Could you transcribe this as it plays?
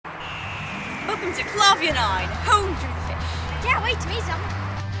welcome to Clavia 9, home to the fish. Can't wait to meet some.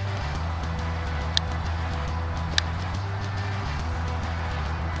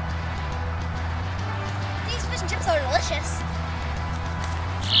 These fish and chips are delicious.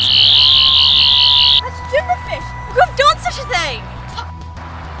 That's Jimmerfish! Who have done such a thing?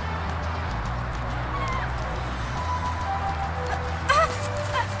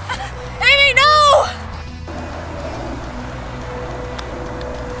 Amy, no!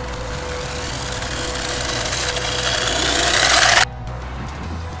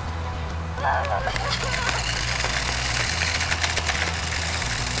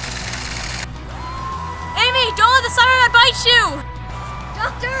 Amy, don't let the Saturday bite you!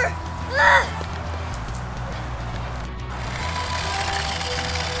 Doctor!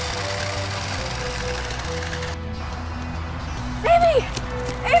 Amy!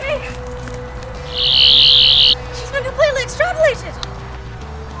 Amy! She's been completely extrapolated!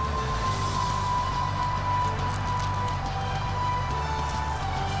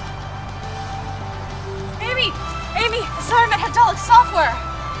 Amy! Amy! The Cybermen have Dalek software!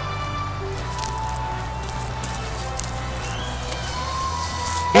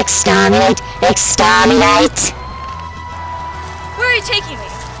 Exterminate! Exterminate! Where are you taking me?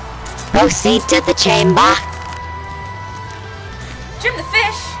 Proceed to the chamber. Jim the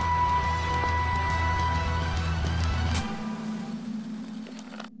fish!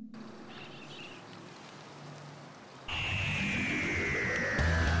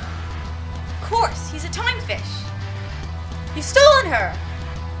 Of course, he's a time fish. You've stolen her!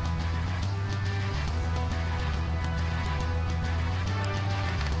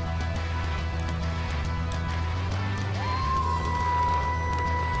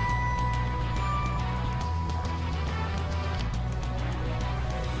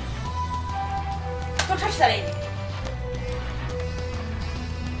 Don't touch that, Amy.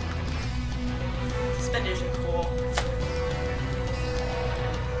 Suspenders are cool.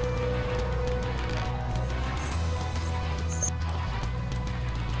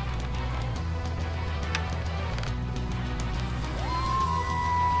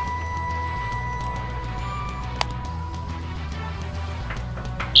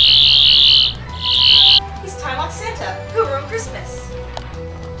 He's time like Santa, who ruined Christmas.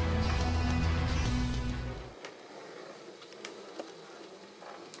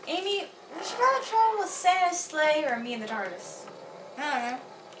 Amy, would you rather travel with Santa's sleigh or me and the TARDIS? I don't know.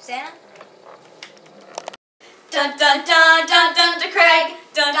 Santa? Dun dun dun